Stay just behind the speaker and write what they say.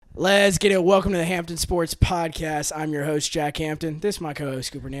Let's get it. Welcome to the Hampton Sports Podcast. I'm your host, Jack Hampton. This is my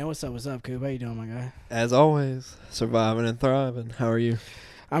co-host, Coop and I. What's up, Coop? How you doing, my guy? As always, surviving and thriving. How are you?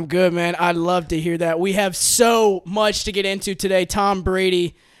 I'm good, man. I'd love to hear that. We have so much to get into today. Tom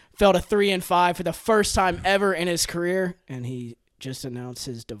Brady fell to 3-5 for the first time ever in his career, and he just announced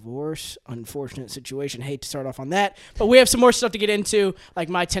his divorce. Unfortunate situation. Hate to start off on that, but we have some more stuff to get into, like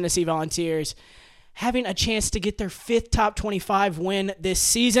my Tennessee Volunteers having a chance to get their fifth top 25 win this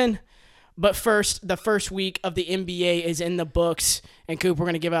season. But first, the first week of the NBA is in the books. And, Coop, we're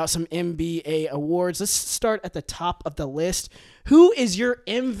going to give out some NBA awards. Let's start at the top of the list. Who is your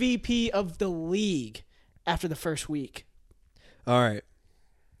MVP of the league after the first week? All right.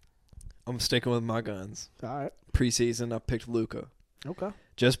 I'm sticking with my guns. All right. Preseason, I picked Luka. Okay.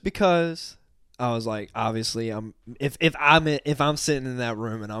 Just because I was like, obviously, if I'm sitting in that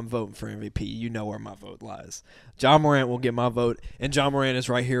room and I'm voting for MVP, you know where my vote lies. John Morant will get my vote, and John Morant is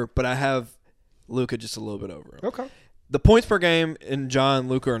right here, but I have Luka just a little bit over him. Okay. The points per game in John and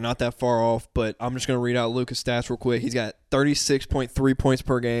Luka are not that far off, but I'm just going to read out Luka's stats real quick. He's got 36.3 points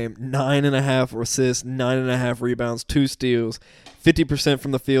per game, 9.5 assists, 9.5 rebounds, 2 steals, 50%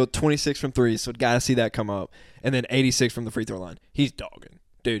 from the field, 26 from 3, so got to see that come up, and then 86 from the free throw line. He's dogging.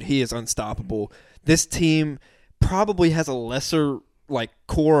 Dude, he is unstoppable. This team probably has a lesser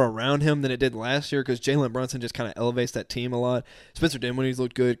core around him than it did last year because Jalen Brunson just kind of elevates that team a lot. Spencer Dinwiddie's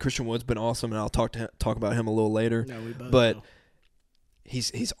looked good. Christian Wood's been awesome, and I'll talk about him a little later. No, we both but know.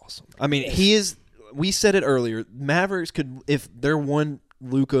 He's awesome. I mean, he is. We said it earlier. Mavericks could, if they're one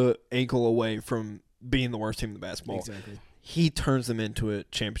Luka ankle away from being the worst team in the basketball. Exactly. He turns them into a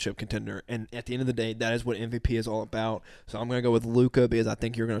championship contender, and at the end of the day, that is what MVP is all about. So I'm going to go with Luka because I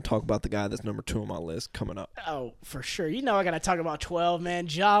think you're going to talk about the guy that's number 2 on my list coming up. Oh, for sure. You know I got to talk about 12, man.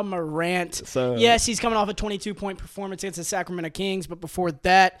 Ja Morant. So, yes, he's coming off a 22-point performance against the Sacramento Kings, but before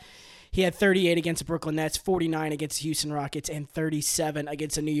that, he had 38 against the Brooklyn Nets, 49 against the Houston Rockets, and 37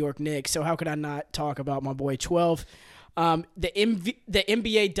 against the New York Knicks. So how could I not talk about my boy 12? The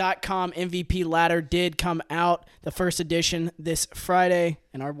NBA.com MVP ladder did come out, the first edition this Friday,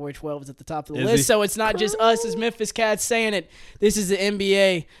 and our boy 12 is at the top of the list. So it's not just us as Memphis Cats saying it. This is the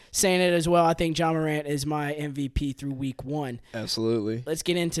NBA saying it as well. I think Ja Morant is my MVP through week 1. Absolutely. Let's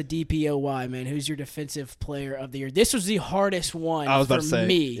get into DPOY, man. Who's your defensive player of the year? This was the hardest one I was about for to say,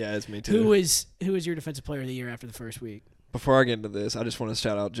 me. Yeah, it's me too. Who is your defensive player of the year after the first week? Before I get into this, I just want to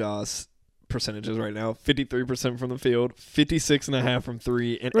shout out Ja's percentages right now. 53% from the field, 56.5 from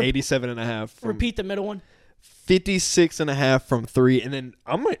 3, and 87.5 from... Repeat the middle one. 56.5 from 3, and then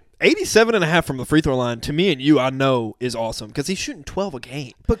 87.5 from the free throw line. To me and you, I know is awesome because he's shooting 12 a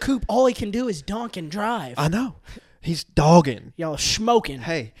game. But Coop, all he can do is dunk and drive. I know. He's dogging. Y'all smoking.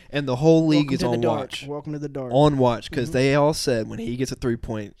 Hey, and the whole league is on dark. watch. Welcome to the dark. On watch because they all said when he gets a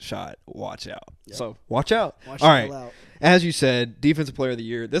 3-point shot, watch out. Yep. So watch out. Watch all right. out. As you said, defensive player of the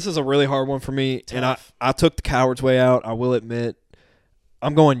year. This is a really hard one for me, Tough. and I took the coward's way out. I will admit,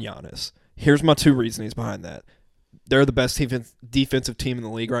 I'm going Giannis. Here's my 2 reasonings behind that. They're the best defensive team in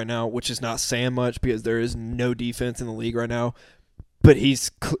the league right now, which is not saying much because there is no defense in the league right now. But he's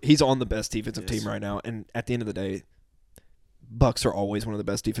on the best defensive team right now, and at the end of the day, Bucks are always one of the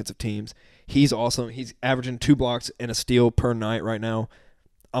best defensive teams. He's awesome. He's averaging 2 blocks and a steal per night right now.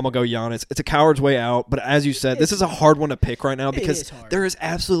 I'm going to go Giannis. It's a coward's way out, but as you said, this is a hard one to pick right now because there is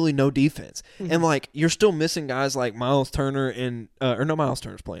absolutely no defense. And, you're still missing guys like Miles Turner and or no, Miles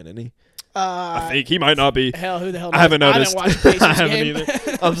Turner's playing, isn't he? I think he might not be. Hell, who the hell knows? I haven't noticed. I didn't watch the I haven't game.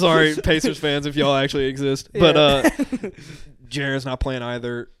 either. I'm sorry, Pacers fans, if y'all actually exist. Yeah. But Jaren's not playing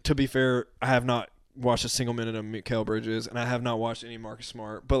either. To be fair, I have not watched a single minute of Mikal Bridges, and I have not watched any Marcus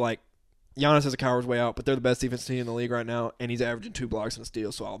Smart. But, Giannis is a coward's way out, but they're the best defense team in the league right now, and he's averaging 2 blocks and a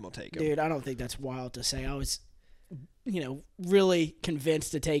steal, so I'm going to take him. Dude, I don't think that's wild to say. I was, really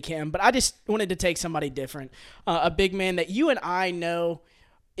convinced to take him, but I just wanted to take somebody different. A big man that you and I know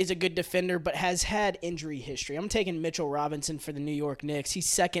is a good defender but has had injury history. I'm taking Mitchell Robinson for the New York Knicks. He's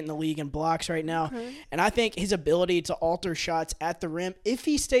second in the league in blocks right now, and I think his ability to alter shots at the rim, if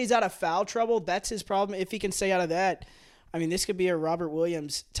he stays out of foul trouble, that's his problem. If he can stay out of that, this could be a Robert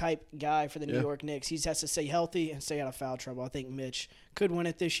Williams type guy for the New York Knicks. He has to stay healthy and stay out of foul trouble. I think Mitch could win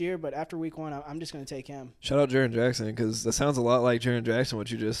it this year, but after week 1, I'm just going to take him. Shout out Jaren Jackson because that sounds a lot like Jaren Jackson, what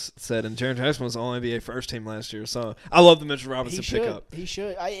you just said. And Jaren Jackson was all NBA first team last year. So I love the Mitchell Robinson pickup. He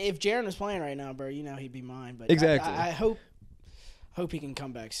should. If Jaren was playing right now, bro, he'd be mine. But exactly. I hope he can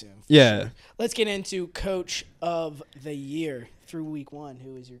come back soon. Yeah. Sure. Let's get into Coach of the Year through week 1.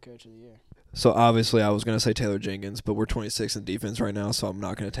 Who is your Coach of the Year? So, obviously, I was going to say Taylor Jenkins, but we're 26th in defense right now, so I'm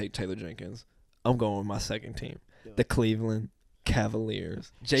not going to take Taylor Jenkins. I'm going with my second team, the Cleveland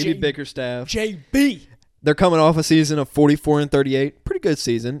Cavaliers. JB Bickerstaff. JB. They're coming off a season of 44-38. Pretty good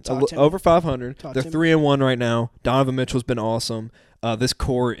season. Over 500. They're 3-1 right now. Donovan Mitchell's been awesome. This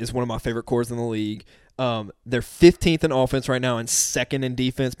core is one of my favorite cores in the league. They're 15th in offense right now and second in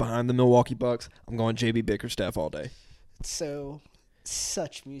defense behind the Milwaukee Bucks. I'm going JB Bickerstaff all day. So,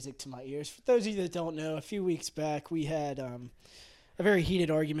 such music to my ears. For those of you that don't know, a few weeks back we had a very heated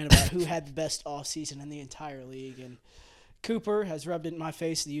argument about who had the best offseason in the entire league. And Cooper has rubbed it in my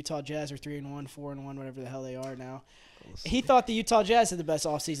face. The Utah Jazz are 3-1, 4-1, whatever the hell they are now. He thought the Utah Jazz had the best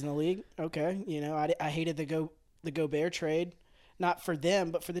offseason in the league. Okay, I hated the Gobert trade. Not for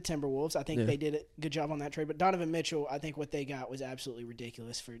them, but for the Timberwolves. I think they did a good job on that trade. But Donovan Mitchell, I think what they got was absolutely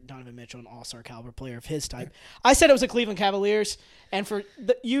ridiculous for Donovan Mitchell, an all-star caliber player of his type. I said it was the Cleveland Cavaliers, and for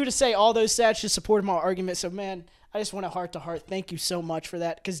you to say all those stats just supported my argument. So, man, I just want a heart-to-heart thank you so much for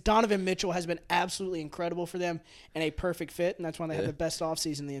that, because Donovan Mitchell has been absolutely incredible for them and a perfect fit, and that's why they have the best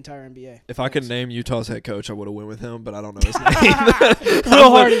offseason in the entire NBA. If I could name Utah's head coach, I would have went with him, but I don't know his name.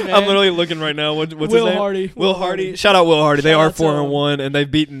 Will Hardy, man. I'm literally looking right now. What's his name? Hardy. Will Hardy. Shout out Will Hardy. They are 4-1, and they've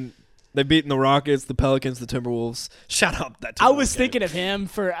beaten the Rockets, the Pelicans, the Timberwolves. Shout out that Timberwolves I was thinking of him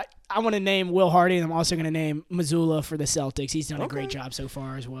for – I want to name Will Hardy, and I'm also going to name Mazzulla for the Celtics. He's done a great job so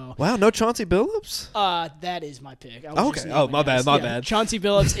far as well. Wow, no Chauncey Billups? That is my pick. Okay. Oh, my bad. Chauncey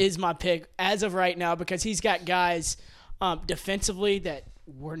Billups is my pick as of right now, because he's got guys defensively that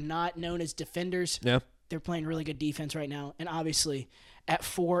were not known as defenders. Yeah. They're playing really good defense right now, and obviously at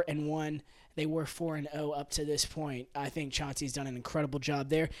 4-1, they were 4-0 up to this point. I think Chauncey's done an incredible job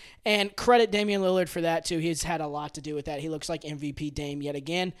there. And credit Damian Lillard for that, too. He's had a lot to do with that. He looks like MVP Dame yet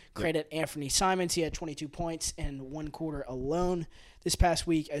again. Credit Anthony Simons. He had 22 points in one quarter alone this past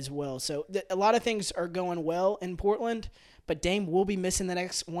week as well. So a lot of things are going well in Portland, but Dame will be missing the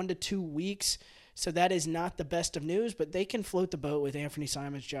next 1 to 2 weeks. So that is not the best of news, but they can float the boat with Anthony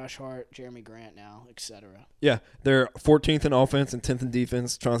Simons, Josh Hart, Jeremy Grant now, etc. Yeah, they're 14th in offense and 10th in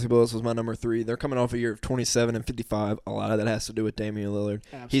defense. Chauncey Billups was my number 3. They're coming off a year of 27 and 55. A lot of that has to do with Damian Lillard.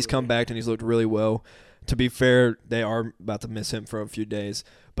 Absolutely. He's come back and he's looked really well. To be fair, they are about to miss him for a few days,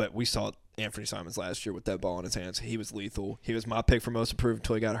 but we saw Anthony Simons last year with that ball in his hands. He was lethal. He was my pick for most improved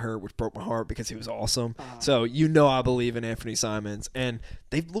until he got hurt, which broke my heart because he was awesome. So I believe in Anthony Simons, and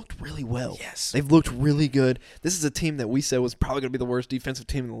they've looked really well. Yes. They've looked really good. This is a team that we said was probably going to be the worst defensive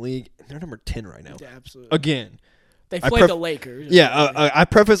team in the league, and they're number 10 right now. Yeah, absolutely. Again. They played the Lakers. Yeah, I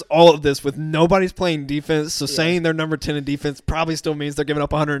preface all of this with nobody's playing defense, so saying they're number 10 in defense probably still means they're giving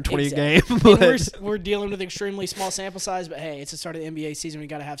up 120 a game. We're dealing with extremely small sample size, but hey, it's the start of the NBA season. We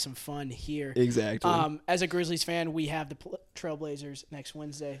got to have some fun here. Exactly. As a Grizzlies fan, we have the Trailblazers next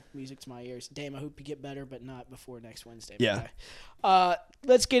Wednesday. Music to my ears. Dame, I hope you get better, but not before next Wednesday. Yeah.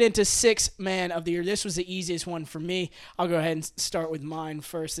 Let's get into 6th man of the year. This was the easiest one for me. I'll go ahead and start with mine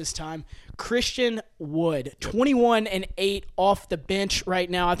first this time. Christian Wood, 21-8 off the bench right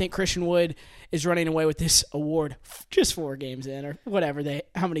now. I think Christian Wood is running away with this award just 4 games in, or whatever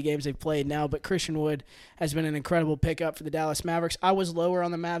how many games they've played now. But Christian Wood has been an incredible pickup for the Dallas Mavericks. I was lower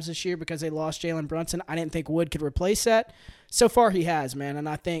on the Mavs this year because they lost Jalen Brunson. I didn't think Wood could replace that. So far he has, man, and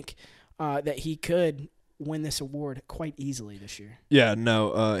I think that he could win this award quite easily this year. Yeah,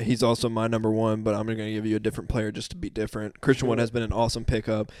 no, he's also my number 1, but I'm going to give you a different player just to be different. Christian Wood has been an awesome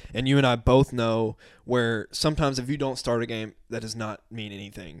pickup, and you and I both know where sometimes if you don't start a game, that does not mean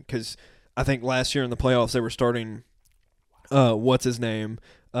anything. Because I think last year in the playoffs they were starting, what's his name,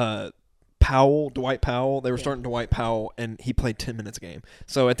 Dwight Powell. They were starting Dwight Powell, and he played 10 minutes a game.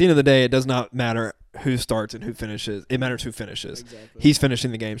 So at the end of the day, it does not matter who starts and who finishes. It matters who finishes. Exactly. He's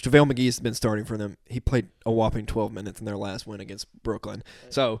finishing the games. JaVale McGee's been starting for them. He played a whopping 12 minutes in their last win against Brooklyn.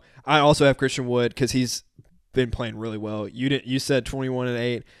 Right. So I also have Christian Wood because he's been playing really well. You said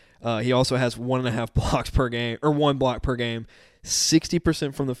 21-8. He also has 1.5 blocks per game, or 1 block per game.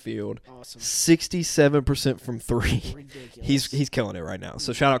 60% from the field, awesome. 67% from 3. Ridiculous. He's killing it right now.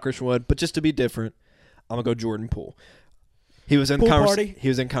 So shout out Christian Wood. But just to be different, I'm gonna go Jordan Poole. He was in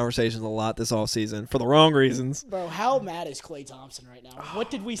conversations a lot this offseason for the wrong reasons. Bro, how mad is Klay Thompson right now?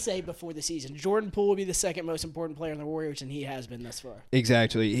 What did we say before the season? Jordan Poole will be the second most important player in the Warriors, and he has been thus far.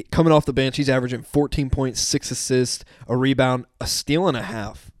 Exactly. Coming off the bench, he's averaging 14 points, 6 assists, a rebound, a steal and a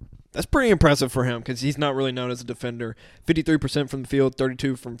half. That's pretty impressive for him because he's not really known as a defender. 53% from the field,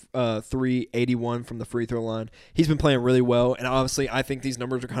 32 from 3, 81 from the free throw line. He's been playing really well, and obviously I think these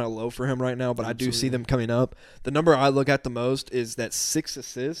numbers are kind of low for him right now, but absolutely. I do see them coming up. The number I look at the most is that 6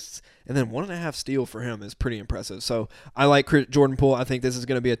 assists, and then 1.5 steal for him is pretty impressive. So I like Jordan Poole. I think this is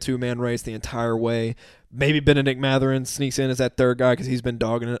going to be a 2-man race the entire way. Maybe Benedict Mathurin sneaks in as that third guy because he's been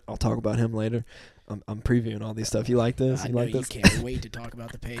dogging it. I'll talk about him later. I'm previewing all these stuff. You like this? I You know like you this? can't wait to talk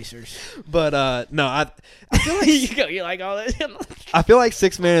about the Pacers. But no, I feel like you like all this? I feel like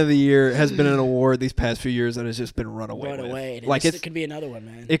Sixth Man of the Year has been an award these past few years that has just been run away. Run with. away. Like it could be another one,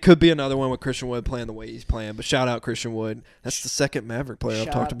 man. It could be another one with Christian Wood playing the way he's playing. But shout out Christian Wood. That's the second Maverick player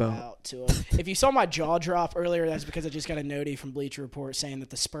I've talked about. Shout out to him. If you saw my jaw drop earlier, that's because I just got a notie from Bleacher Report saying that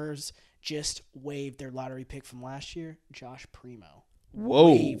the Spurs just waived their lottery pick from last year, Josh Primo.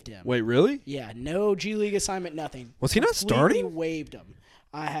 Whoa! Waived him. Wait, really? Yeah, no G League assignment, nothing. Was he not Completely starting? Waived him.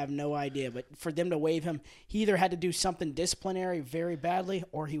 I have no idea, but for them to waive him, he either had to do something disciplinary very badly,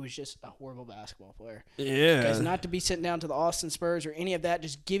 or he was just a horrible basketball player. Yeah. Because not to be sent down to the Austin Spurs or any of that,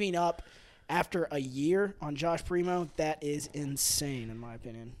 just giving up after a year on Josh Primo, that is insane in my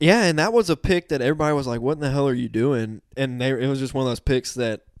opinion. Yeah, and that was a pick that everybody was like, "What in the hell are you doing?" And it was just one of those picks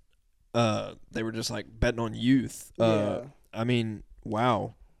that they were just like betting on youth. Yeah. I mean,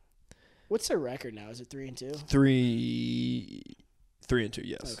 wow. What's their record now? Is it 3-2? 3-2,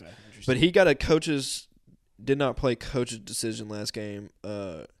 yes. Okay, interesting. But he got did not play coach's decision last game.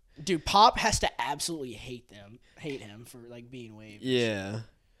 Dude, Pop has to absolutely hate him for like being waived. Yeah.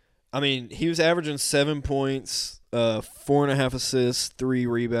 I mean, he was averaging 7 points, 4.5 assists, 3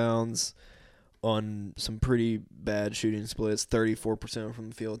 rebounds on some pretty bad shooting splits. 34% from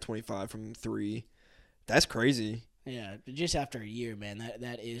the field, 25 from 3. That's crazy. Yeah, but just after a year, man,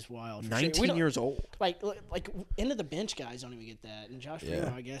 that is wild. 19 years old. Like end of the bench guys don't even get that, and Josh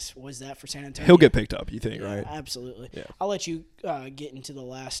Primo, I guess, was that for San Antonio. He'll get picked up, you think, Yeah, right? Absolutely. Yeah. I'll let you get into the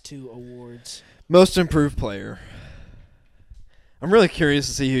last two awards. Most improved player. I'm really curious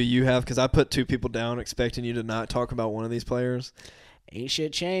to see who you have because I put 2 people down expecting you to not talk about one of these players. Ain't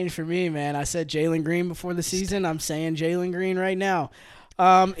shit changed for me, man. I said Jalen Green before the season. I'm saying Jalen Green right now.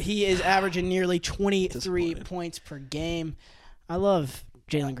 He is averaging nearly 23 points per game. I love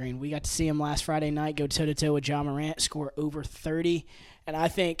Jalen Green. We got to see him last Friday night go toe-to-toe with Ja Morant, score over 30. And I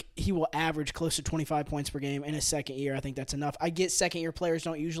think he will average close to 25 points per game in his second year. I think that's enough. I get second-year players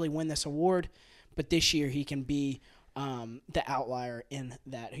don't usually win this award, but this year he can be the outlier in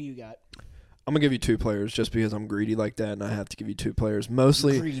that. Who you got? I'm going to give you 2 players just because I'm greedy like that, and I have to give you 2 players.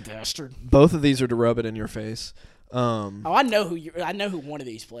 Mostly, Greedy bastard. both of these are to rub it in your face. I know who one of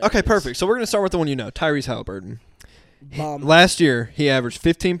these players Okay, is. perfect. So we're going to start with the one you know, Tyrese Halliburton. Bum. Last year, he averaged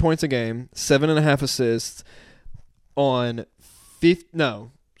 15 points a game, 7.5 assists on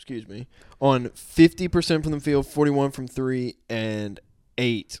 50% from the field, 41 from 3, and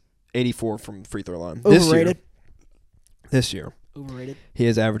 84 from free throw line. Overrated. This year, Overrated. he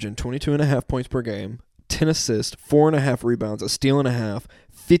is averaging 22.5 points per game, 10 assists, 4.5 rebounds, a steal and a half,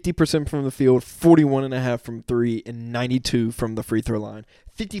 50% from the field, 41.5 from 3, and 92 from the free throw line.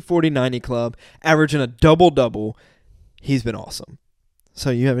 50-40-90 club, averaging a double-double. He's been awesome. So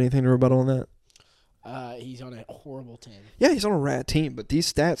you have anything to rebuttal on that? He's on a horrible team. Yeah, he's on a rat team, but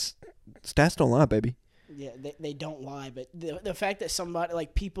these stats don't lie, baby. Yeah, they don't lie, but the fact that somebody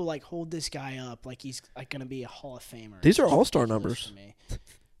like people like hold this guy up like he's like going to be a Hall of Famer. These are is all-star ridiculous numbers.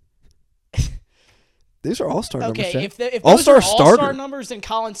 for me. These are all-star numbers. Okay, Jack. if all-star those are all-star starter. numbers, then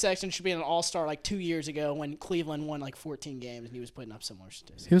Colin Sexton should be an all-star like 2 years ago when Cleveland won like 14 games and he was putting up similar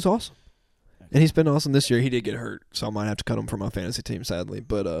statistics. He was awesome. And he's been awesome this year. He did get hurt, so I might have to cut him from my fantasy team, sadly.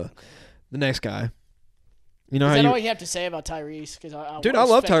 But the next guy. You know Is how that all you have to say about Tyrese? Dude, I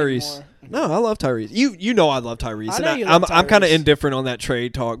love expected Tyrese. more. No, I love Tyrese. You know I love Tyrese. I know you I'm love kind of Tyrese. indifferent on that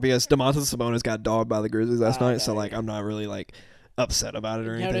trade talk because DeMontis Sabonis got dogged by the Grizzlies last I night, know, so like yeah. I'm not really like upset about it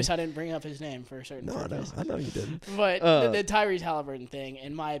or anything. Notice I didn't bring up his name for a certain No, purpose. I know you didn't. But the Tyrese Halliburton thing,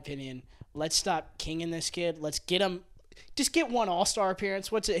 in my opinion, let's stop kinging this kid. Let's get him. Just get one All-Star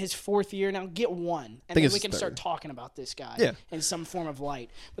appearance. What's it, his 4th year now? Get one. And then we can start talking about this guy in some form of light.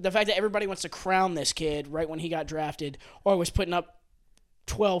 But the fact that everybody wants to crown this kid right when he got drafted or was putting up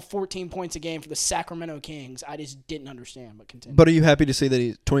 12, 14 points a game for the Sacramento Kings, I just didn't understand. But continue. But are you happy to see that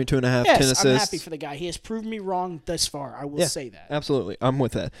he's 22.5, 10 assists? I'm happy for the guy. He has proved me wrong thus far. I will say that. Absolutely. I'm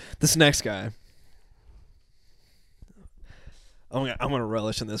with that. This next guy. I'm gonna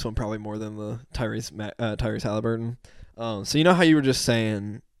relish in this one probably more than the Tyrese Halliburton. So you know how you were just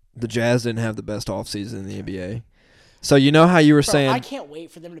saying the Jazz didn't have the best offseason in the NBA? So you know how you were saying I can't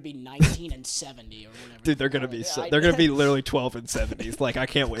wait for them to be 19 and 70 or whatever. dude, they're gonna be they're gonna be literally 12 and 70s. Like I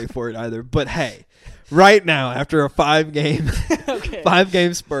can't wait for it either. But hey, right now after a 5-game Okay.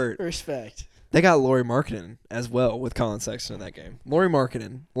 5-game spurt, Respect. They got Lauri Markkanen as well with Colin Sexton in that game. Lauri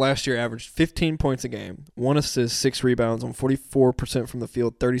Markkanen last year averaged 15 points a game, 1 assist, 6 rebounds on 44% from the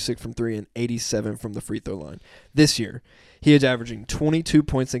field, 36 from 3, and 87 from the free throw line. This year, he is averaging 22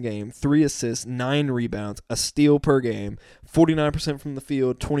 points a game, 3 assists, 9 rebounds, a steal per game, 49% from the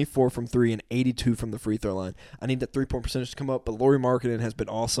field, 24 from 3, and 82 from the free throw line. I need that 3-point percentage to come up, but Lauri Markkanen has been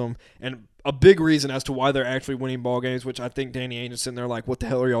awesome. And a big reason as to why they're actually winning ball games, which I think Danny Ainge is sitting there like, what the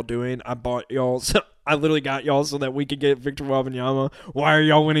hell are y'all doing? I bought y'all. So I literally got y'all so that we could get Victor Wembanyama. Why are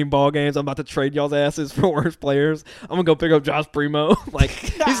y'all winning ball games? I'm about to trade y'all's asses for worse players. I'm going to go pick up Josh Primo. Like,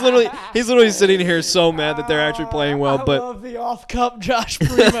 he's literally sitting here so mad that they're actually playing well. I But love the off-cup Josh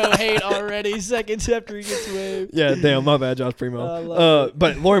Primo hate already, seconds after he gets waived. yeah, damn, my bad, Josh Primo.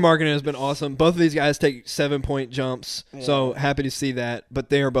 But Lauri Markkanen has been awesome. Both of these guys take 7-point jumps, so happy to see that. But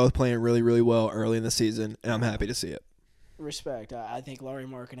they are both playing really, really well early in the season, and I'm happy to see it. Respect. I think Lauri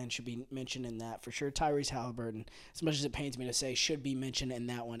Markkanen should be mentioned in that for sure. Tyrese Halliburton, as much as it pains me to say, should be mentioned in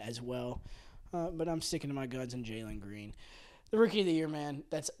that one as well. But I'm sticking to my guns and Jalen Green. The Rookie of the Year, man,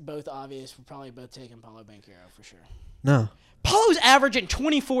 that's both obvious. We're probably both taking Paolo Banchero for sure. No. Paolo's averaging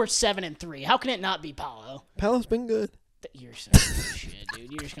 24, 7, and 3. How can it not be Paolo? Paolo's been good. You're so shit,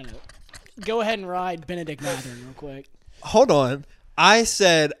 dude. You're just going to go ahead and ride Benedict Mathurin real quick. Hold on. I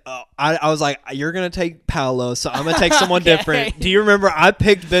said, I was like, you're going to take Paolo, so I'm going to take someone different. Do you remember I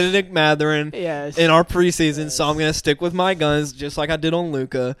picked Benedict Mathurin in our preseason, so I'm going to stick with my guns just like I did on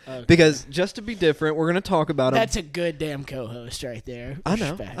Luka. Okay. Because just to be different, we're going to talk about him. That's a good damn co-host right there. I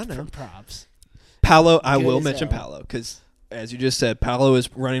know. For props. Paolo, I will mention Paolo because, as you just said, Paolo is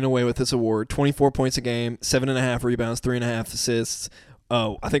running away with this award. 24 points a game, 7.5 rebounds, 3.5 assists.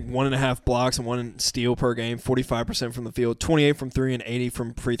 I think 1.5 blocks and 1 steal per game, 45% from the field, 28 from 3 and 80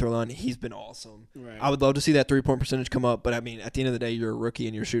 from free throw line. He's been awesome. Right. I would love to see that 3-point percentage come up, but I mean, at the end of the day, you're a rookie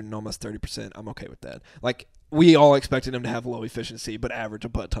and you're shooting almost 30%. I'm okay with that. Like, we all expected him to have low efficiency, but average a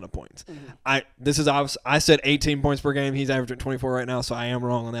ton of points. Mm-hmm. I said 18 points per game. He's averaging 24 right now, so I am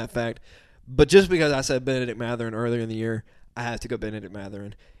wrong on that fact. But just because I said Benedict Mathurin earlier in the year, I have to go Benedict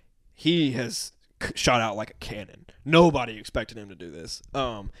Mathurin. He has shot out like a cannon. Nobody expected him to do this.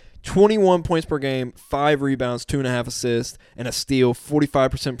 21 points per game, 5 rebounds, 2.5 assists, and a steal,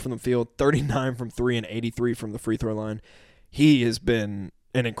 45% from the field, 39 from 3, and 83 from the free throw line. He has been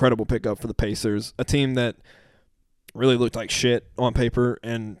an incredible pickup for the Pacers, a team that really looked like shit on paper,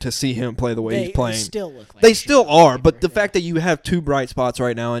 and to see him play the way he's playing. They still look like They still are, but the fact that you have 2 bright spots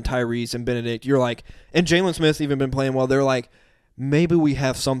right now in Tyrese and Benedict, you're like, and Jalen Smith's even been playing well, they're like, maybe we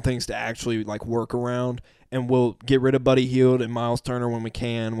have some things to actually like work around, and we'll get rid of Buddy Hield and Miles Turner when we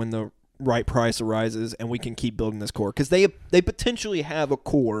can, when the right price arises, and we can keep building this core. Because they potentially have a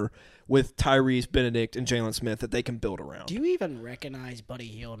core with Tyrese, Benedict, and Jalen Smith that they can build around. Do you even recognize Buddy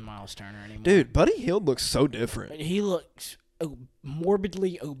Hield and Miles Turner anymore? Dude, Buddy Hield looks so different. He looks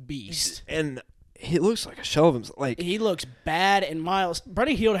morbidly obese. And he looks like a shell of himself. Like, he looks bad, and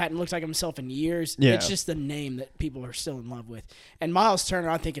Buddy Hield hadn't looked like himself in years. Yeah. It's just the name that people are still in love with. And Miles Turner,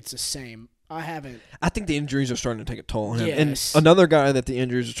 I think it's the same. I think the injuries are starting to take a toll on him. Yes. And another guy that the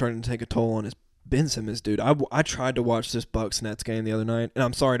injuries are starting to take a toll on is Ben Simmons, dude. I tried to watch this Bucks-Nets game the other night, and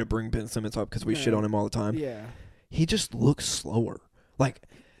I'm sorry to bring Ben Simmons up because we shit on him all the time. Yeah. He just looks slower. Like,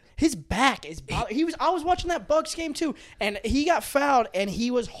 his back is bothering. I was watching that Bucks game too, and he got fouled, and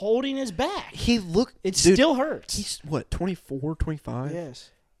he was holding his back. It still hurts. He's what, 24, 25?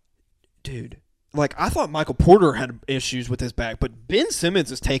 Yes. Dude. Like, I thought Michael Porter had issues with his back, but Ben Simmons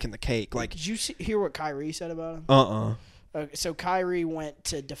is taking the cake. Like, did you hear what Kyrie said about him? So Kyrie went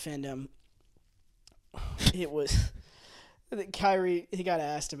to defend him. It was Kyrie. He got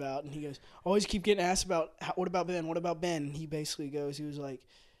asked about, and he goes, "Always keep getting asked about. What about Ben? What about Ben?" And he basically goes, he was like,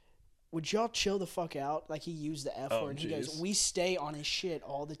 "Would y'all chill the fuck out?" Like, he used the F word. And he goes, "We stay on his shit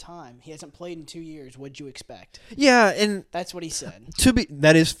all the time. He hasn't played in 2 years. What'd you expect?" Yeah, and that's what he said.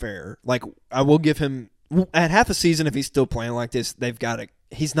 That is fair. Like, I will give him at half a season if he's still playing like this.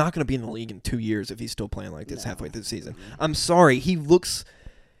 He's not going to be in the league in 2 years if he's still playing like this halfway through the season. I'm sorry.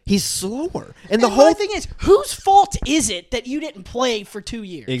 He's slower. And the whole thing is, whose fault is it that you didn't play for 2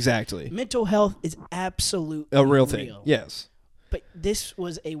 years? Exactly. Mental health is absolutely a real thing. Yes. But this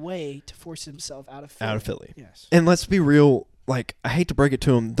was a way to force himself out of Philly. Yes. And let's be real, like, I hate to break it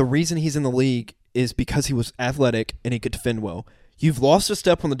to him, the reason he's in the league is because he was athletic and he could defend well. You've lost a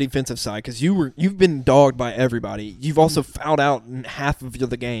step on the defensive side because you've been dogged by everybody. You've also fouled out in half of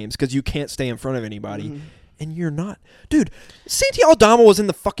the games because you can't stay in front of anybody. Mm-hmm. And you're not. Dude, Santi Aldama was in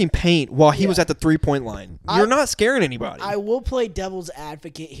the fucking paint while he was at the 3-point line. You're not scaring anybody. I will play devil's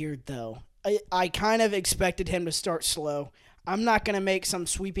advocate here, though. I kind of expected him to start slow. I'm not going to make some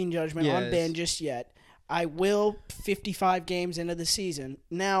sweeping judgment on Ben just yet. I will 55 games into the season.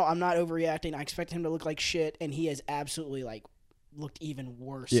 Now, I'm not overreacting. I expect him to look like shit, and he has absolutely, looked even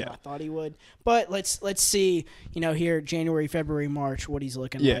worse than I thought he would. But let's see, here, January, February, March, what he's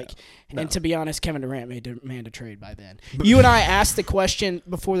looking like. No. And to be honest, Kevin Durant may demand a trade by then. You and I asked the question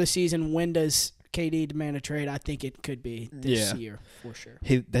before the season, when does KD demand a trade? I think it could be this year for sure.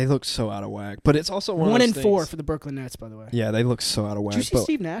 They look so out of whack, but it's also one of those things. 1-4 for the Brooklyn Nets, by the way. Yeah, they look so out of whack. Did you see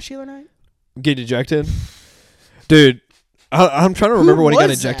Steve Nash the other night? Get ejected, dude. I'm trying to remember what he got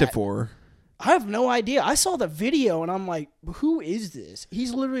ejected for. I have no idea. I saw the video and I'm like, who is this?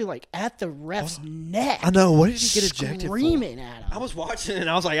 He's literally at the ref's neck. I know. What did he get ejected for? Screaming at him. I was watching it and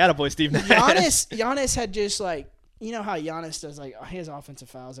I was like, attaboy, Steve Nash. Giannis had just you know how Giannis does he has offensive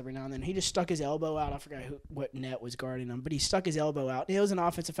fouls every now and then. He just stuck his elbow out. I forgot what net was guarding him, but he stuck his elbow out. It was an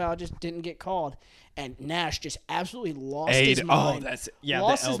offensive foul, just didn't get called. And Nash just absolutely lost his mind.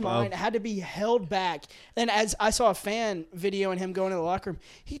 Lost his mind. Had to be held back. Then as I saw a fan videoing him going to the locker room,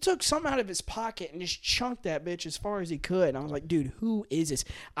 he took something out of his pocket and just chunked that bitch as far as he could. And I was like, dude, who is this?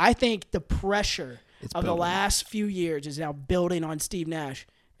 I think the pressure of the last few years is now building on Steve Nash.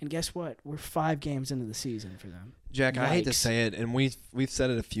 And guess what? We're 5 games into the season for them. Jack, I hate to say it, and we've said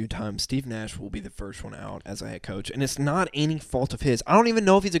it a few times, Steve Nash will be the first one out as a head coach, and it's not any fault of his. I don't even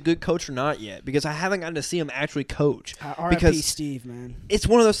know if he's a good coach or not yet because I haven't gotten to see him actually coach. R.I.P. Steve, man. It's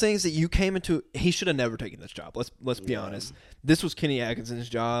one of those things that you came into. He should have never taken this job. Let's be honest. This was Kenny Atkinson's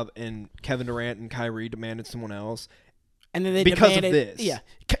job, and Kevin Durant and Kyrie demanded someone else. And then they demanded of this. Yeah,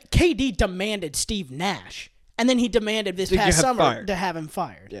 KD demanded Steve Nash. And then he demanded this past summer to have him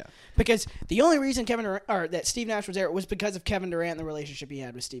fired. Yeah. Because the only reason that Steve Nash was there was because of Kevin Durant and the relationship he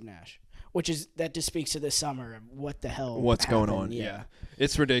had with Steve Nash. That just speaks to this summer of what the hell what's happened. Going on. Yeah.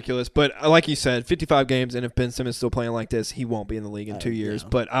 It's ridiculous. But like you said, 55 games, and if Ben Simmons is still playing like this, he won't be in the league in 2 years.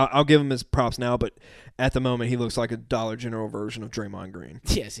 But I'll give him his props now. But at the moment, he looks like a Dollar General version of Draymond Green.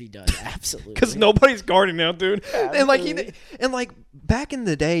 Yes, he does. Absolutely. Because nobody's guarding now, dude. And back in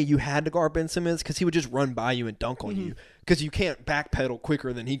the day, you had to guard Ben Simmons because he would just run by you and dunk on you because you can't backpedal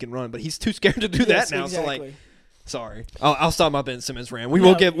quicker than he can run. But he's too scared to do that now. Exactly. So sorry, I'll stop my Ben Simmons rant.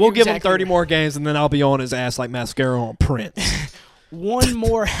 We'll give him 30 more games, and then I'll be on his ass like mascara on Prince. One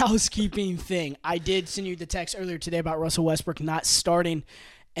more housekeeping thing. I did send you the text earlier today about Russell Westbrook not starting,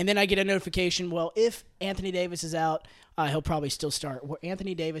 and then I get a notification, if Anthony Davis is out, he'll probably still start. Where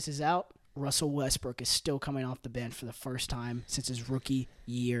Anthony Davis is out, Russell Westbrook is still coming off the bench for the first time since his rookie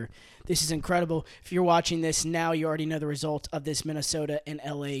year. This is incredible. If you're watching this now, you already know the result of this Minnesota and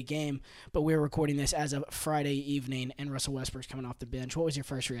LA game, but we're recording this as of Friday evening, and Russell Westbrook's coming off the bench. What was your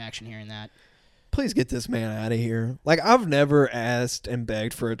first reaction hearing that? Please get this man out of here. I've never asked and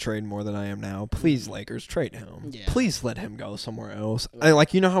begged for a trade more than I am now. Please, Lakers, trade him. Yeah. Please let him go somewhere else.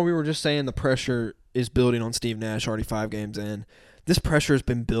 You know how we were just saying the pressure is building on Steve Nash already 5 games in? This pressure has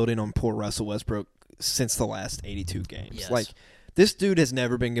been building on poor Russell Westbrook since the last 82 games. Yes. This dude has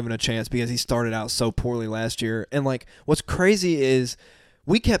never been given a chance because he started out so poorly last year. And, what's crazy is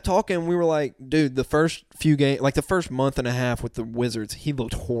we kept talking. We were like, dude, the first few games, the first month and a half with the Wizards, he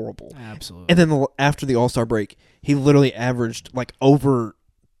looked horrible. Absolutely. And then after the All-Star break, he literally averaged, over,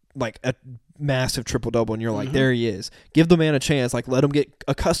 a massive triple-double, and you're like, there he is. Give the man a chance. Let him get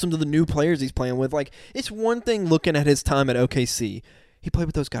accustomed to the new players he's playing with. It's one thing looking at his time at OKC. He played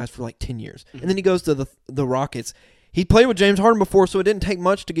with those guys for 10 years. And then he goes to the Rockets. He played with James Harden before, so it didn't take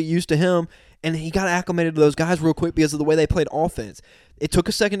much to get used to him. And he got acclimated to those guys real quick because of the way they played offense. It took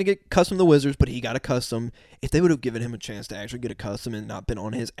a second to get accustomed to the Wizards, but he got accustomed. If they would have given him a chance to actually get accustomed and not been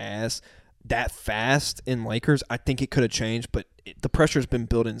on his ass that fast in Lakers, I think it could have changed. But the pressure's been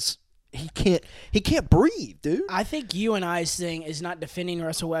building. He can't breathe, dude. I think you and I's thing is not defending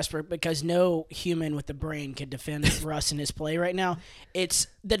Russell Westbrook because no human with the brain could defend Russ in his play right now. It's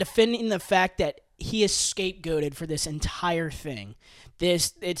defending the fact that he is scapegoated for this entire thing.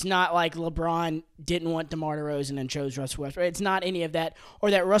 It's not like LeBron didn't want DeMar DeRozan and chose Russell Westbrook. It's not any of that. Or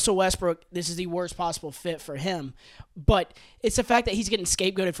that Russell Westbrook, this is the worst possible fit for him. But it's the fact that he's getting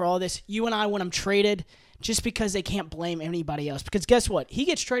scapegoated for all this. You and I want him traded just because they can't blame anybody else. Because guess what? He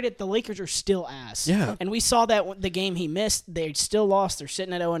gets traded, the Lakers are still ass. Yeah. And we saw that the game he missed, they still lost. They're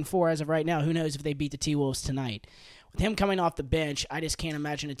sitting at 0-4 as of right now. Who knows if they beat the T-Wolves tonight. With him coming off the bench, I just can't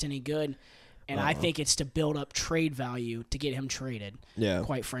imagine it's any good. And I think it's to build up trade value to get him traded,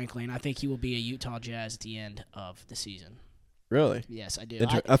 quite frankly. And I think he will be a Utah Jazz at the end of the season. Really? Yes, I do.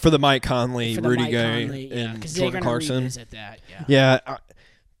 For the Mike Conley, Rudy Gay, and because Jordan they're Clarkson. Revisit that. Yeah.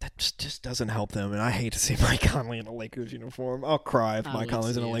 that just doesn't help them. And I hate to see Mike Conley in a Lakers uniform. I'll cry if Mike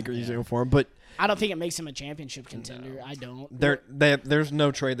Conley's in a Lakers uniform. But I don't think it makes him a championship contender. No. I don't. There's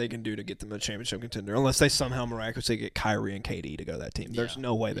no trade they can do to get them a championship contender unless they somehow miraculously get Kyrie and KD to go to that team. There's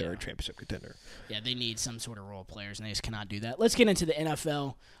no way they're a championship contender. Yeah, they need some sort of role players, and they just cannot do that. Let's get into the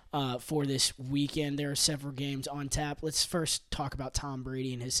NFL for this weekend. There are several games on tap. Let's first talk about Tom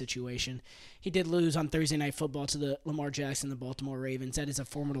Brady and his situation. He did lose on Thursday Night Football to the Lamar Jackson, the Baltimore Ravens. That is a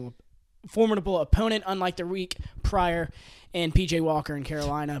formidable opponent, unlike the week prior, and P.J. Walker in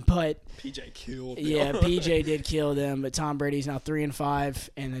Carolina. But P.J. killed them. Yeah, P.J. did kill them. But Tom Brady's now 3-5,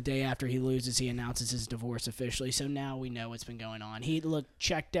 and the day after he loses, he announces his divorce officially. So now we know what's been going on. He looked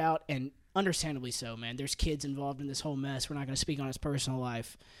checked out, and understandably so, man. There's kids involved in this whole mess. We're not going to speak on his personal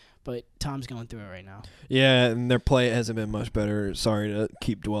life, but Tom's going through it right now. Yeah, and their play hasn't been much better. Sorry to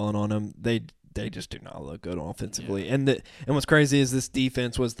keep dwelling on them. They just do not look good offensively. Yeah. And what's crazy is this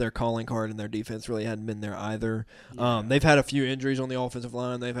defense was their calling card, and their defense really hadn't been there either. Yeah. They've had a few injuries on the offensive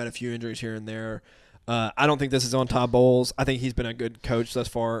line. They've had a few injuries here and there. I don't think this is on Todd Bowles. I think he's been a good coach thus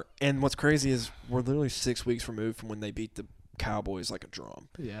far. And what's crazy is we're literally 6 weeks removed from when they beat the Cowboys like a drum.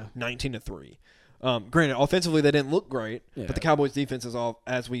 Yeah. 19-3. Granted, offensively they didn't look great, but the Cowboys defense is all,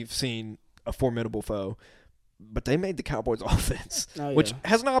 as we've seen, a formidable foe. But they made the Cowboys offense, which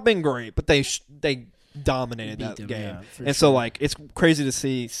has not been great, but they dominated that game. And so, like, it's crazy to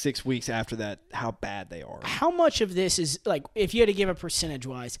see 6 weeks after that how bad they are. How much of this is, like, if you had to give a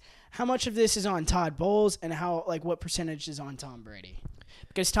percentage-wise, how much of this is on Todd Bowles and what percentage is on Tom Brady?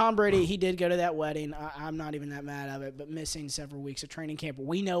 Because Tom Brady, he did go to that wedding. I'm not even that mad of it, but missing several weeks of training camp.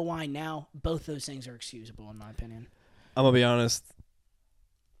 We know why now. Both those things are excusable, in my opinion. I'm going to be honest.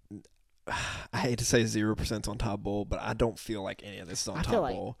 I hate to say 0% on Todd Bowles, but I don't feel like any of this is on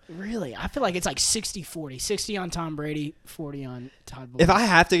Todd Bowles. Really? I feel like it's like 60-40. 60 on Tom Brady, 40 on Todd Bowles. If I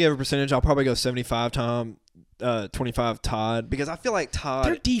have to give a percentage, I'll probably go 75 Tom, 25 Todd, because I feel like Todd...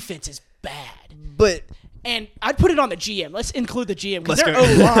 Their defense is bad. But... And I'd put it on the GM. Let's include the GM because their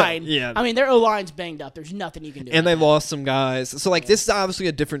O-line. Yeah. I mean, their O-line's banged up. There's nothing you can do. And they lost some guys. So, like, this is obviously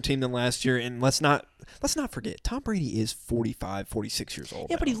a different team than last year. And let's not forget, Tom Brady is 45, 46 years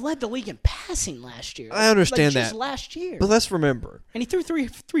old. Yeah, but he led the league in passing last year. I understand that. Just last year. But let's remember. And he threw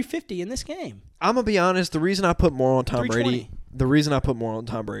 350 in this game. I'm going to be honest. The reason I put more on Tom Brady,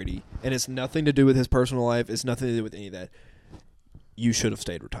 and it's nothing to do with his personal life. It's nothing to do with any of that. You should have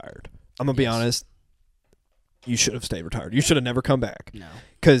stayed retired. I'm going to be honest. You should have stayed retired. You should have never come back. No,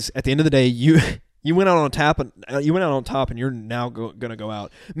 because at the end of the day, you went out on top, and you're now going to go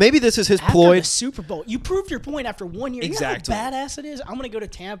out. Maybe this is his ploy. After the Super Bowl, you proved your point after 1 year. Exactly. You know how badass it is. I'm going to go to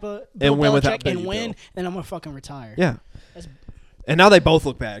Tampa, and win without and win, then I'm going to fucking retire. Yeah. And now they both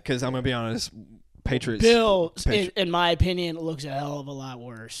look bad because I'm going to be honest, Patriots. Bill, in my opinion, looks a hell of a lot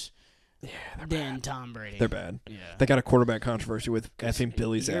worse. Yeah, than Tom Brady. They're bad. Yeah. They got a quarterback controversy with effing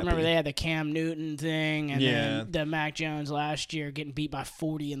Billy Zappi. Remember they had the Cam Newton thing, and then the Mac Jones last year getting beat by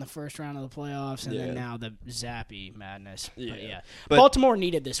 40 in the first round of the playoffs, and then now the Zappi madness. Yeah. But Baltimore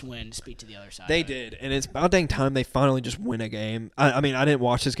needed this win to speak to the other side. They did, and it's about dang time they finally just win a game. I mean, I didn't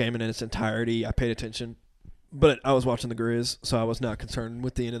watch this game in its entirety. I paid attention, but I was watching the Grizz, so I was not concerned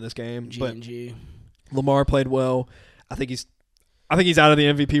with the end of this game. G&G. But Lamar played well. I think he's out of the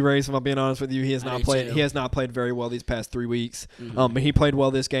MVP race. If I'm being honest with you, he has not played. He has not played very well these past 3 weeks. Mm-hmm. But he played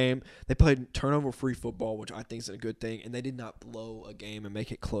well this game. They played turnover-free football, which I think is a good thing, and they did not blow a game and make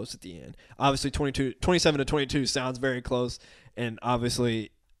it close at the end. Obviously, 27-22 sounds very close, and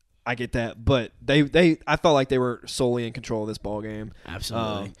obviously, I get that. But I felt like they were solely in control of this ball game.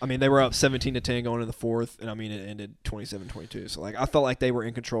 Absolutely. I mean, they were up 17-10 going into the fourth, and I mean it ended 27-22. So I felt like they were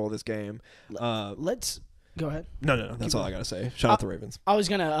in control of this game. Go ahead. No. That's all I got to say. Shout out the Ravens. I was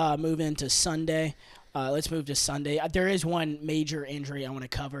going to move into Sunday. Let's move to Sunday. There is one major injury I want to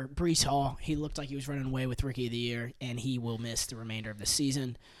cover. Breece Hall, he looked like he was running away with Rookie of the Year, and he will miss the remainder of the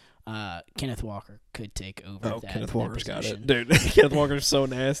season. Kenneth Walker could take over that. Kenneth Walker's got it. Dude, Kenneth Walker's so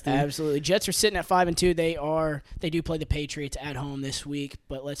nasty. Absolutely. Jets are sitting at 5-2. They do play the Patriots at home this week,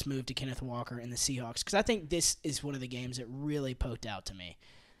 but let's move to Kenneth Walker and the Seahawks, because I think this is one of the games that really poked out to me.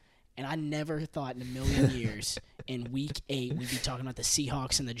 And I never thought in a million years in Week 8 we'd be talking about the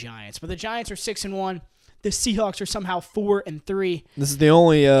Seahawks and the Giants. But the Giants are 6-1. The Seahawks are somehow 4-3. This is the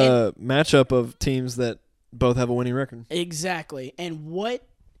only matchup of teams that both have a winning record. Exactly. And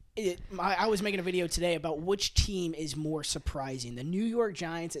I was making a video today about which team is more surprising: the New York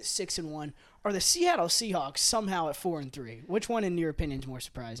Giants at 6-1, or the Seattle Seahawks somehow at 4-3. Which one, in your opinion, is more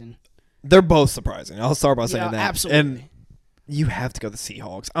surprising? They're both surprising. I'll start by saying that. Absolutely. And You have to go the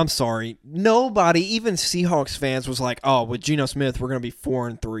Seahawks. I'm sorry. Nobody, even Seahawks fans, was like, oh, with Geno Smith, we're going to be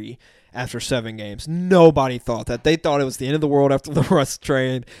 4-3 after 7 games. Nobody thought that. They thought it was the end of the world after the Russ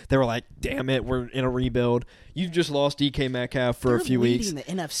trade. They were like, damn it, we're in a rebuild. You just lost DK Metcalf for a few weeks. They're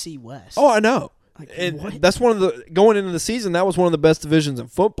leading the NFC West. Oh, I know. Like, And that's one of the going into the season. That was one of the best divisions in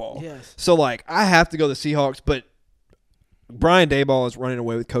football. Yes. So like, I have to go the Seahawks, but Brian Daboll is running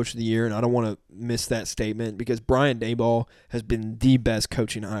away with Coach of the Year, and I don't want to miss that statement because Brian Daboll has been the best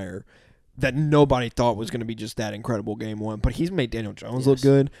coaching hire that nobody thought was going to be just that incredible game one. But he's made Daniel Jones look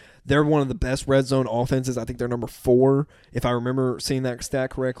good. They're one of the best red zone offenses. I think they're number 4, if I remember seeing that stat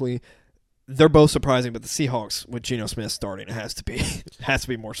correctly. They're both surprising, but the Seahawks with Geno Smith starting, it has to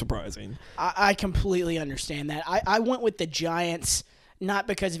be more surprising. I completely understand that. I went with the Giants. Not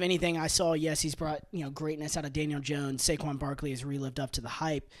because of anything I saw. Yes, he's brought greatness out of Daniel Jones. Saquon Barkley has relived up to the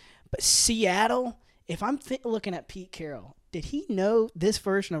hype. But Seattle, if I'm looking at Pete Carroll, did he know this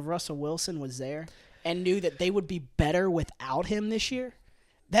version of Russell Wilson was there and knew that they would be better without him this year?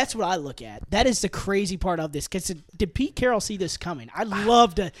 That's what I look at. That is the crazy part of this. Because did Pete Carroll see this coming? I'd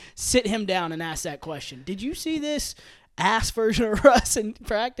love to sit him down and ask that question. Did you see this ass version of Russ in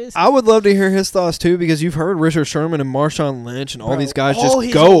practice? I would love to hear his thoughts too, because you've heard Richard Sherman and Marshawn Lynch and all these guys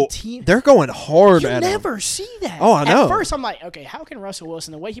just go. They're going hard at him. You never see that. Oh, I know. At first, I'm like, okay, how can Russell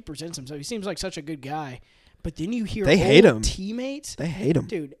Wilson, the way he presents himself, he seems like such a good guy. But then you hear they hate him. Teammates. They hate him.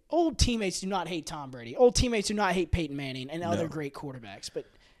 Dude, old teammates do not hate Tom Brady. Old teammates do not hate Peyton Manning and other great quarterbacks. But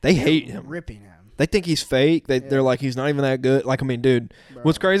they hate him. Ripping him. They think he's fake. They're like, he's not even that good. Like, I mean, dude,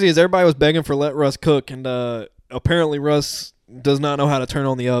 what's crazy is everybody was begging for let Russ cook, and apparently Russ does not know how to turn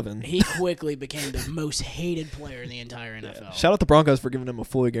on the oven. He quickly became the most hated player in the entire NFL. Yeah. Shout out the Broncos for giving him a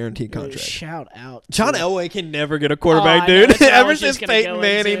fully guaranteed contract. Shout out. John Elway can never get a quarterback, dude. Ever since Peyton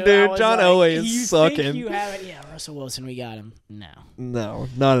Manning, dude, John Elway is sucking. You have it? Yeah, Russell Wilson, we got him. No,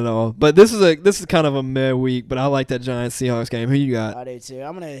 not at all. But this is kind of a meh week. But I like that Giants Seahawks game. Who you got? I do too.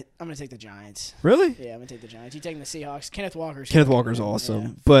 I'm gonna take the Giants. Really? Yeah, I'm gonna take the Giants. You taking the Seahawks? Kenneth Walker's awesome. Yeah,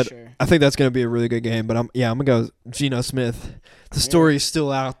 but sure. I think that's gonna be a really good game. But I'm gonna go Geno Smith. The story is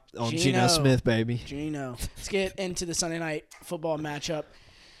still out on Geno Smith, baby. Geno. Let's get into the Sunday night football matchup.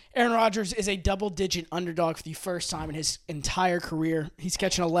 Aaron Rodgers is a double-digit underdog for the first time in his entire career. He's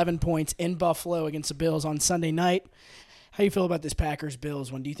catching 11 points in Buffalo against the Bills on Sunday night. How do you feel about this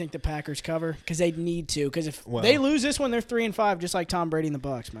Packers-Bills one? Do you think the Packers cover? Because they need to. Because if they lose this one, they're 3-5, just like Tom Brady and the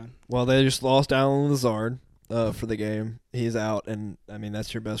Bucs, man. Well, they just lost Allen Lazard for the game. He's out, and I mean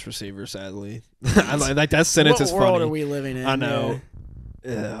that's your best receiver, sadly. Like that sentence is funny. What world are we living in? I know.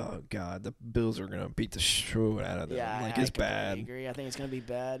 Oh God, the Bills are gonna beat the shit out of them. Yeah, it's bad. I agree. I think it's gonna be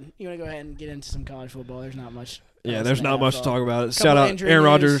bad. You want to go ahead and get into some college football? There's not much. Yeah, there's not much to talk about. Shout out Aaron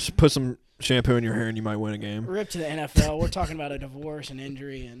Rodgers. Put some shampoo in your hair and you might win a game. Rip to the NFL. We're talking about a divorce and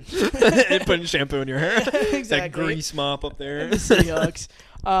injury and putting shampoo in your hair. Exactly. That grease mop up there. And the Seahawks.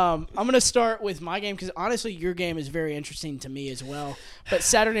 I'm going to start with my game because honestly, your game is very interesting to me as well. But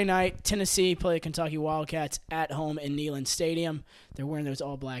Saturday night, Tennessee play the Kentucky Wildcats at home in Neyland Stadium. They're wearing those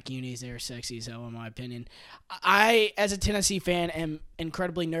all-black unis. They're sexy as hell, in my opinion. I, as a Tennessee fan, am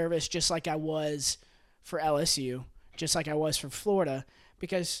incredibly nervous, just like I was for LSU, just like I was for Florida,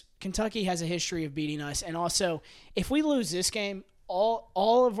 because Kentucky has a history of beating us. And also, if we lose this game,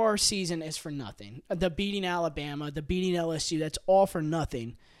 all of our season is for nothing. The beating Alabama, the beating LSU, that's all for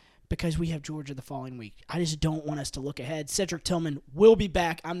nothing because we have Georgia the following week. I just don't want us to look ahead. Cedric Tillman will be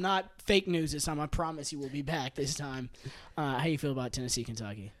back. I'm not fake news this time. I promise he will be back this time. How you feel about Tennessee,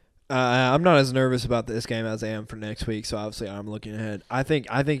 Kentucky? I'm not as nervous about this game as I am for next week, so obviously I'm looking ahead. I think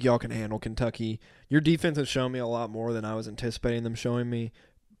y'all can handle Kentucky. Your defense has shown me a lot more than I was anticipating them showing me,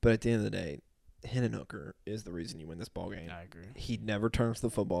 but at the end of the day, Hendon Hooker is the reason you win this ball game. I agree. He never turns the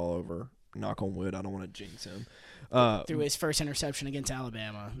football over. Knock on wood. I don't want to jinx him. Through his first interception against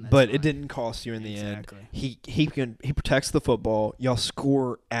Alabama. But it didn't cost you in the end. He protects the football. Y'all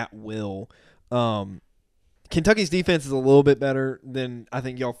score at will. Kentucky's defense is a little bit better than I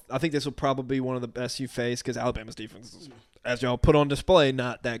think y'all. I think this will probably be one of the best you face because Alabama's defense is, as y'all put on display,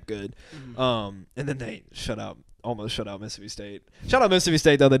 not that good. And then they almost shut out Mississippi State. Shout out Mississippi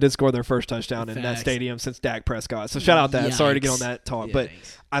State, though. They did score their first touchdown in that stadium since Dak Prescott. So shout out that. Yikes. Sorry to get on that talk, Yikes. but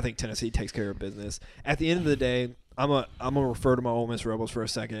I think Tennessee takes care of business. At the end of the day, I'm gonna refer to my Ole Miss Rebels for a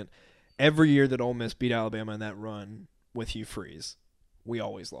second. Every year that Ole Miss beat Alabama in that run with Hugh Freeze, we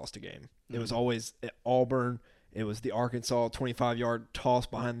always lost a game. It was always at Auburn. It was the Arkansas 25-yard toss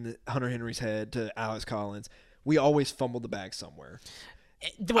behind Hunter Henry's head to Alex Collins. We always fumbled the bag somewhere.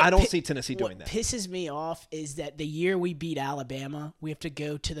 I don't see Tennessee doing that. What pisses me off is that the year we beat Alabama, we have to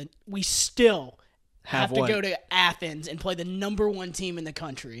go to we still have to go to Athens and play the number 1 team in the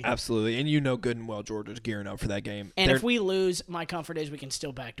country. Absolutely, and you know good and well Georgia's gearing up for that game. And if we lose, my comfort is we can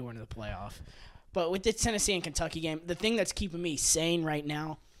still backdoor into the playoff. But with the Tennessee and Kentucky game, the thing that's keeping me sane right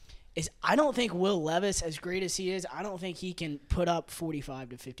now is I don't think Will Levis, as great as he is, I don't think he can put up 45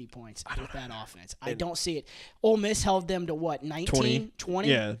 to 50 points with that offense. I don't see it. Ole Miss held them to what, 19? 20?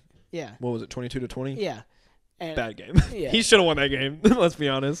 Yeah. Yeah. What was it, 22 to 20? Yeah. And bad game. Yeah. He should have won that game. Let's be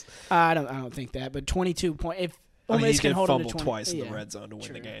honest. I don't think that, but 22 points. If I mean, Ole Miss he can did hold them to fumble 20, twice in the red zone to win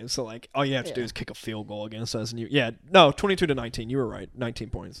True. the game. So like, all you have to do is kick a field goal against us, and 22 to 19. You were right,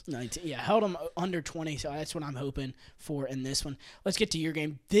 19 points. 19, held them under 20. So that's what I'm hoping for in this one. Let's get to your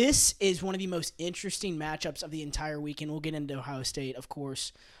game. This is one of the most interesting matchups of the entire weekend. We'll get into Ohio State, of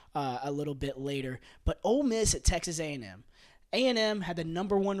course, a little bit later. But Ole Miss at Texas A&M. A&M had the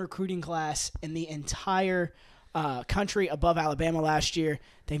number 1 recruiting class in the entire country above Alabama last year.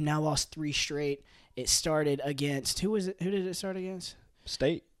 They've now lost 3 straight. It started against who was it? Who did it start against?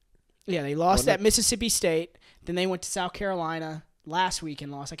 State. Yeah, they lost at Mississippi State. Then they went to South Carolina last week and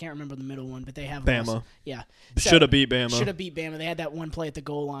lost. I can't remember the middle one, but they have Bama. lost. Yeah, Should have beat Bama. Should have beat Bama. They had that one play at the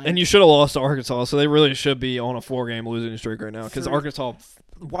goal line. And you should have lost to Arkansas, so they really should be on a 4-game losing streak right now. Because Arkansas,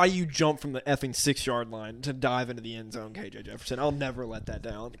 why you jump from the effing 6-yard line to dive into the end zone, KJ Jefferson? I'll never let that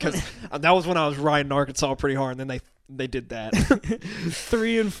down. Because that was when I was riding Arkansas pretty hard, and then they did that.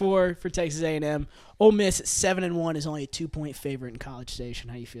 3-4 for Texas A&M. Ole Miss at 7-1 is only a 2-point favorite in College Station.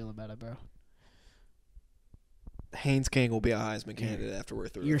 How you feel about it, bro? Haynes King will be a Heisman candidate after we're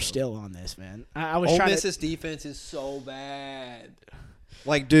through. You're still on this, man. I was Ole trying Miss's defense is so bad.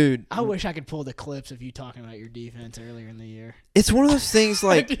 Like, dude. I wish I could pull the clips of you talking about your defense earlier in the year. It's one of those things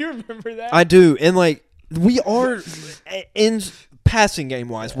like. Do you remember that? I do. And, like, we are, in passing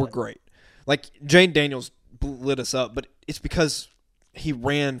game-wise, we're great. Like, Jane Daniels lit us up, but it's because he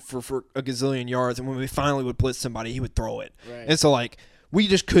ran for a gazillion yards, and when we finally would blitz somebody, he would throw it. Right. And so, like, we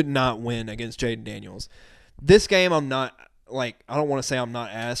just could not win against Jaden Daniels. This game, I'm not, like, I don't want to say I'm not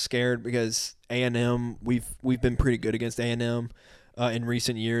as scared because A&M, we've been pretty good against A&M in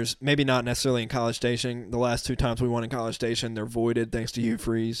recent years. Maybe not necessarily in College Station. The last 2 times we won in College Station, they're voided thanks to Hugh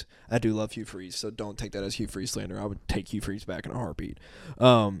Freeze. I do love Hugh Freeze, so don't take that as Hugh Freeze slander. I would take Hugh Freeze back in a heartbeat.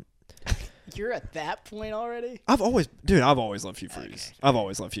 You're at that point already? I've always loved Hugh Freeze. Okay. I've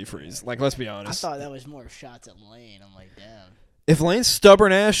always loved Hugh Freeze. Like, let's be honest. I thought that was more shots at Lane. I'm like, damn. If Lane's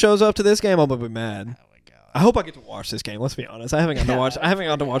stubborn ass shows up to this game, I'm gonna be mad. Oh my god. I hope I get to watch this game. Let's be honest. I haven't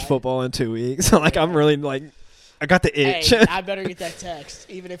gotten to watch football in 2 weeks. Like, I'm really like, I got the itch. Hey, I better get that text.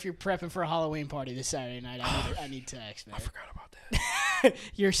 Even if you're prepping for a Halloween party this Saturday night, I need text, man. I forgot about that.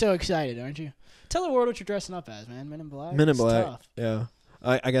 You're so excited, aren't you? Tell the world what you're dressing up as, man. Men in Black. Men in It's Black. tough. Yeah.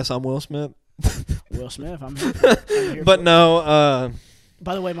 I guess I'm Will Smith. Will Smith, I'm here. But no,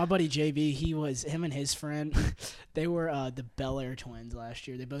 By the way, my buddy JB, him and his friend, they were the Bel Air twins last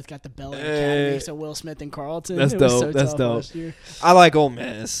year. They both got the Bel Air Academy, so Will Smith and Carlton. That's it was dope. So That's tough dope. last year. I like Ole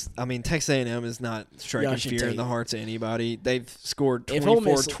Miss. I mean, Texas A&M is not striking Y'all should fear in take- the hearts of anybody. They've scored If Ole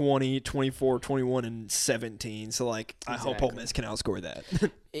 24, Miss- 20, 24, 21, and 17. So, like, I hope Ole Exactly. Miss can outscore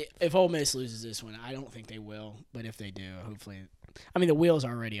that. If Ole Miss loses this one, I don't think they will. But if they do, hopefully, I mean the wheels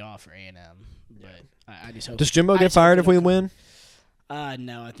are already off for A&M. But I just hope. Does Jimbo I get just hope fired they if we don't- win?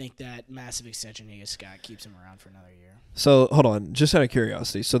 No, I think that massive extension he has got keeps him around for another year. So, hold on. Just out of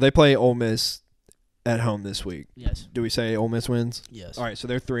curiosity. So, they play Ole Miss at home this week. Yes. Do we say Ole Miss wins? Yes. All right, so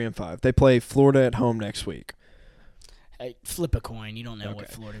they're 3-5. They play Florida at home next week. Hey, flip a coin. You don't know what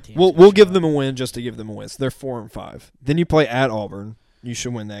Okay. Florida team. We'll give them a win just to give them a win. So they're 4-5. Then you play at Auburn. You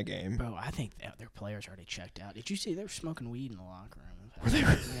should win that game. Bro, I think their players already checked out. Did you see they were smoking weed in the locker room? Were they?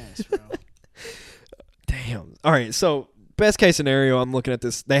 Yes, bro. Damn. All right, so best case scenario, I'm looking at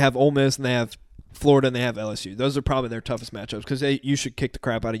this. They have Ole Miss and they have Florida and they have LSU. Those are probably their toughest matchups because you should kick the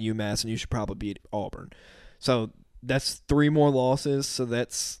crap out of UMass and you should probably beat Auburn. So that's 3 more losses. So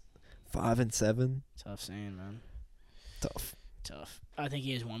that's 5-7. Tough saying, man. Tough. I think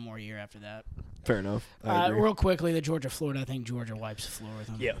he has one more year after that. Fair enough. I agree. Real quickly, the Georgia-Florida, I think Georgia wipes the floor with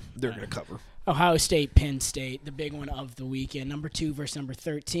them. Yeah, they're going to cover. Ohio State, Penn State, the big one of the weekend. Number 2 versus number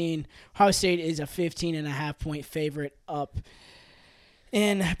 13. Ohio State is a 15.5-point favorite up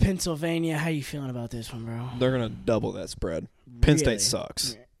in Pennsylvania. How you feeling about this one, bro? They're going to double that spread. Penn Really? State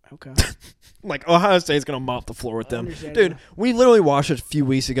sucks. Okay. Like, Ohio State's going to mop the floor with them. Understandable. Dude, we literally watched a few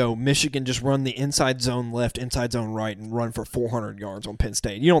weeks ago Michigan just run the inside zone left, inside zone right, and run for 400 yards on Penn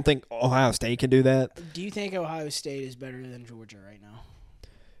State. You don't think Ohio State can do that? Do you think Ohio State is better than Georgia right now?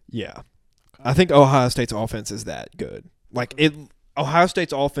 Yeah. I think Ohio State's offense is that good. Like, Ohio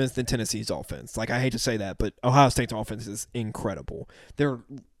State's offense than Tennessee's offense. Like, I hate to say that, but Ohio State's offense is incredible. They're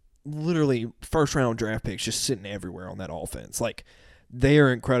literally first-round draft picks just sitting everywhere on that offense. Like, they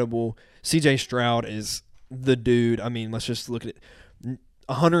are incredible. C.J. Stroud is the dude. I mean, let's just look at it.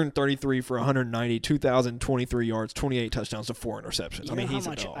 133 for 190, 2,023 yards, 28 touchdowns to 4 interceptions. You I mean, know he's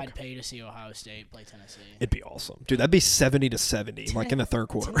how a much dog. I'd pay to see Ohio State play Tennessee? It'd be awesome. Dude, that'd be 70-70, like in the third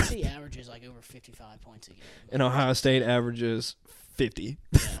quarter. Tennessee averages like over 55 points a game. And Ohio State averages 50.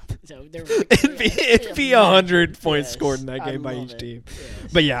 Yeah. So it'd be 100 points Yes, scored in that I game by love each it. team.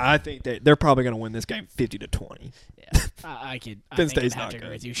 Yes. But yeah, I think they're probably going to win this game 50-20. Yeah, I think Penn State's I'd have not to agree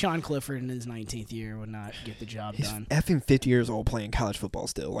good. with you. Sean Clifford in his 19th year would not get the job He's done. effing 50 years old playing college football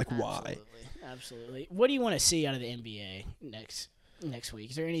still. Like, why? Absolutely. What do you want to see out of the NBA next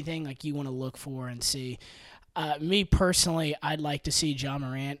week? Is there anything like you want to look for and see? Me personally, I'd like to see Ja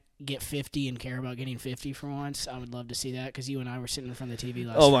Morant get 50 and care about getting 50 for once. I would love to see that because you and I were sitting in front of the TV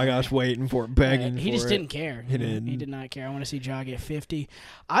last Oh my Friday. gosh, waiting for it, begging He for just it. didn't care. He didn't. He did not care. I want to see Ja get 50.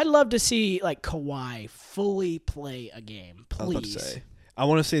 I'd love to see like Kawhi fully play a game. Please. I was about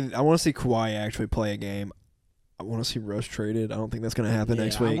to say. I want to see Kawhi actually play a game. I want to see Russ traded. I don't think that's going to happen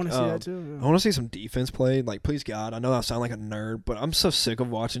next week. I want to see that too. I want to see some defense played. Like, please God, I know I sound like a nerd, but I'm so sick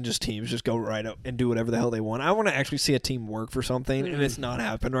of watching just teams just go right up and do whatever the hell they want. I want to actually see a team work for something, and it's not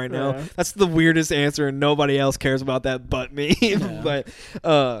happening right now. Yeah. That's the weirdest answer, and nobody else cares about that but me. Yeah. But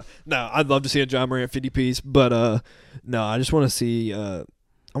no, I'd love to see a John Morant 50 piece, but no, I just want to see.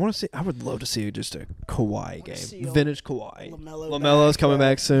 I would love to see just a Kawhi game, vintage Kawhi. LaMelo's coming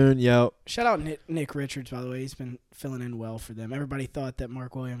back soon. Yep. Shout out Nick Richards, by the way. He's been filling in well for them. Everybody thought that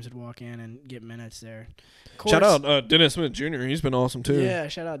Mark Williams would walk in and get minutes there. Shout out Dennis Smith Jr. He's been awesome too. Yeah,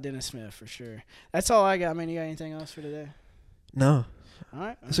 shout out Dennis Smith for sure. That's all I got. Man, you got anything else for today? No. All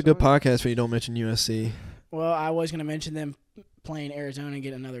right. It's a good podcast when you don't mention USC. Well, I was going to mention them playing Arizona and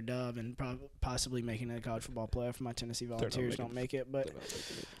get another dub and possibly making a college football playoff if my Tennessee Volunteers don't make it. But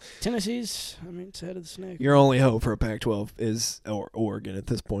Tennessee's, it's ahead of the snake. Your only hope for a Pac-12 is Oregon at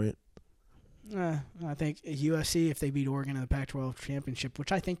this point. I think USC, if they beat Oregon in the Pac-12 championship,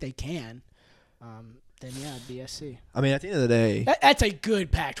 which I think they can, then yeah, it'd be SC. I mean, at the end of the day, that's a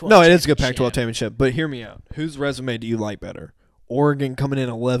good Pac-12. No, it is a good Pac-12 championship. But hear me out. Whose resume do you like better? Oregon coming in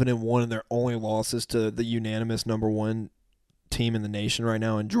 11-1, and their only losses to the unanimous number one team in the nation right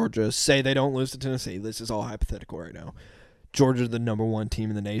now, in Georgia. Say they don't lose to Tennessee. This is all hypothetical right now. Georgia's the number one team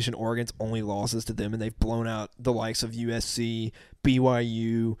in the nation. Oregon's only losses to them, and they've blown out the likes of USC,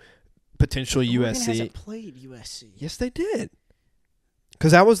 BYU, potential USC. Oregon hasn't played USC. Yes, they did.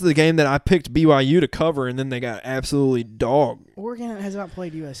 Because that was the game that I picked BYU to cover, and then they got absolutely dogged. Oregon has not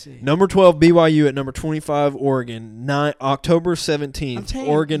played USC. Number 12 BYU at number 25 Oregon. October 17th. I'm telling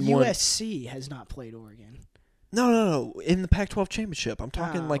Oregon you, won. USC has not played Oregon. No. In the Pac-12 championship. I'm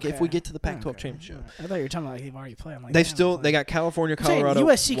talking if we get to the Pac-12 championship. Right. I thought you were talking about they've already played. I'm like, They got California, I'm saying Colorado,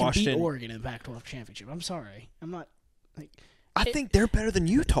 USC Washington. can beat Oregon in the Pac-12 championship. I'm sorry. I'm not like. I think they're better than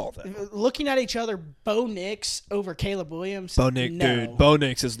Utah, though. Looking at each other, Bo Nix over Caleb Williams. Bo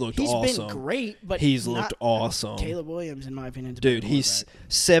Nix has looked awesome. He's been great, but he's looked awesome. Caleb Williams, in my opinion, dude, he's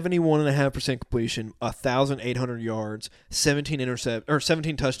 71.5% completion, 1,800 yards,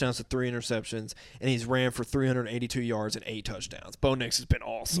 17 touchdowns to 3 interceptions, and he's ran for 382 yards and 8 touchdowns. Bo Nix has been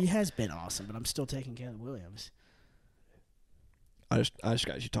awesome. He has been awesome, but I'm still taking Caleb Williams. I just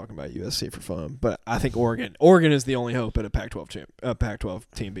got you talking about USC for fun, but I think Oregon is the only hope at a Pac-12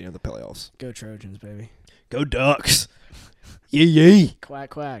 team being in the playoffs. Go Trojans, baby. Go Ducks. Yee.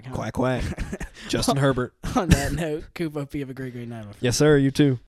 Quack, quack. Huh? Quack, quack. Justin Herbert. On that note, Coop, hope you have a great night. Yes, sir. You too.